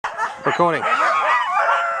Recording. Where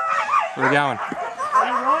are we going?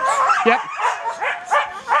 Yep.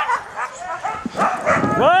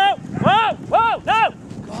 Whoa! Whoa! Whoa! No!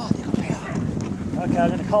 God, you got power. Okay, I'm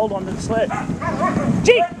going to hold on to the sled.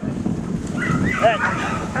 Gee!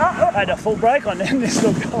 I had a full brake on them. This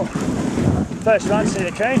little goal. First run, see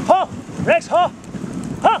the keen. Ho! Rex, ho!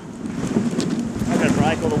 Ho! I'm going to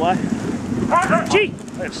brake all the way. Gee!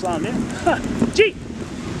 I'm going to slow him down. Gee!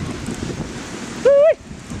 Woo-wee!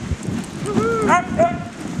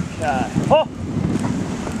 Okay. Ho!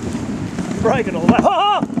 Braking all the way. Ho!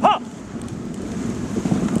 Ho! Ho!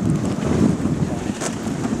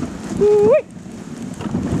 Woo-wee!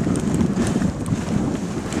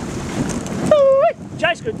 Woo-wee!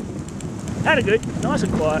 Chase good. Had a good. Nice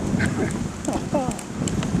and quiet.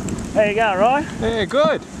 There you go, right? Yeah,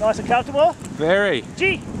 good. Nice and comfortable? Very.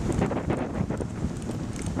 Gee!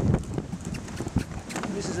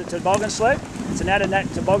 This is a toboggan sled. It's an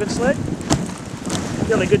out-of-nat toboggan sled.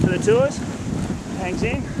 Really good for the tours. Hangs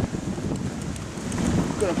in.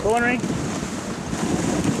 Good on cornering.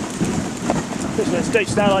 Especially a steep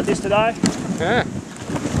snow like this today. Yeah.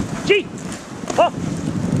 Gee! Oh!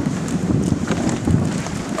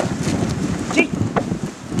 Gee!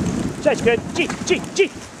 Chase good. Gee! Gee!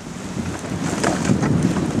 Gee!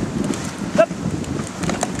 Up!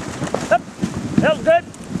 Up! That was good.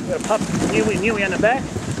 Got a pup Newy on the back.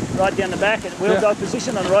 Right down the back at wheel dog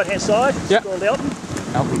position on the right hand side. It's called Elton.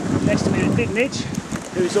 Elton. Next to me is Big Mitch,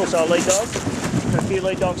 who's also a lead dog. Got a few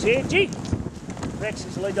lead dogs here. Gee! Rex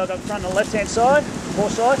is the lead dog up front on the left hand side,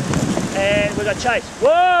 horse side. And we've got Chase.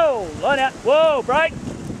 Whoa! Line out. Whoa! Brake.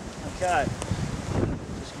 Okay.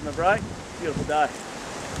 Just give him a break. Beautiful day.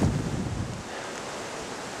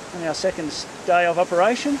 And our second day of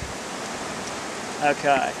operation.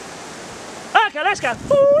 Okay. Okay, let's go.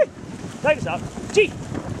 Woo-wee. Take us up. Gee!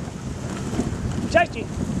 Chase, G.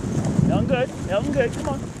 Elton good. Elton good. Come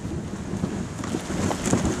on.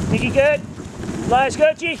 Nicky good. Flyers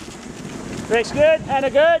good, G. Rex good. Hannah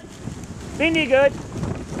good. Bindi good.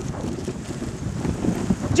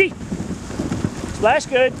 G. Splash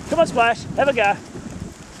good. Come on, Splash. Have a go.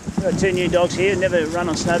 We've got two new dogs here. Never run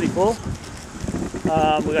on snow before.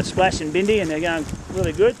 We've got Splash and Bindi, and they're going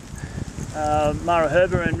really good. Mara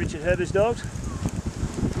Herber and Richard Herber's dogs.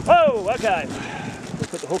 Oh, okay. We'll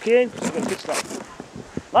put the hook in. We've got a pit stop.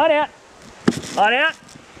 Line out. Line out.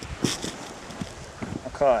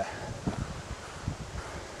 Okay.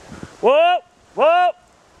 Whoa! Whoa!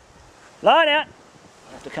 Line out.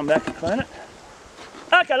 I have to come back and clean it.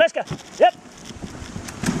 Okay, let's go. Yep.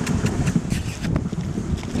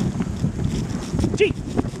 Gee.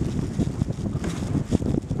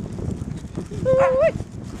 Ooh-wee.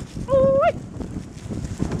 Ooh-wee.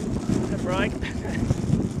 Good break.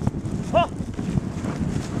 Oh.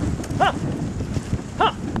 Oh.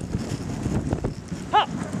 Oh. Oh.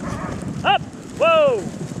 Up. Whoa.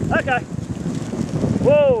 Okay.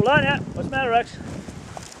 Whoa, line out. What's the matter, Rex?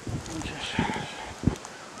 Just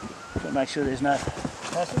gotta make sure there's no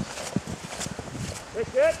passes.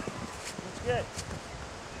 That's good. That's good.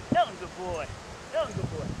 Elton, good boy. Elton, good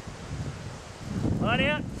boy. Line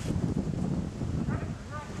out.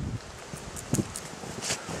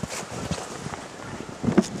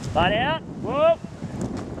 Line out. Whoa.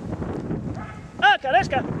 Okay, let's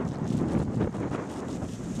go.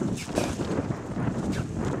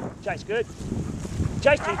 Chase good.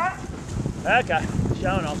 Chase G. Okay,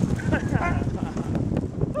 showing off.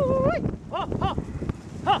 Oh, oh,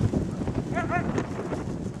 oh.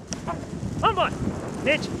 On boy.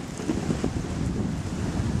 Mitch.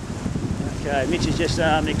 Okay, Mitch is just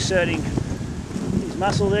exerting his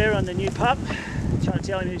muscle there on the new pup. Trying to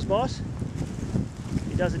tell him who's boss. If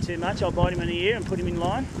he does it too much, I'll bite him in the ear and put him in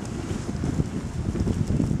line.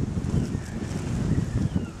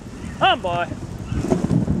 On boy.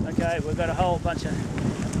 Okay, we've got a whole bunch of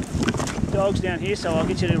dogs down here, so I'll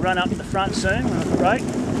get you to run up the front soon when I break.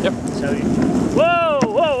 Yep. So, whoa,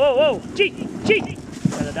 whoa, whoa, whoa, gee, gee.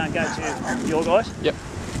 So they don't go to your guys. Yep.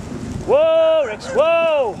 Whoa, Rex,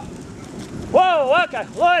 whoa. Whoa, okay,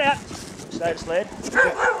 line out. Stay the sled.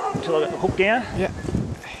 Yep. Until I got the hook down. Yeah.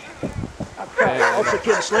 Okay. I'll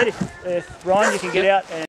secure the sled if Ryan, you can get out and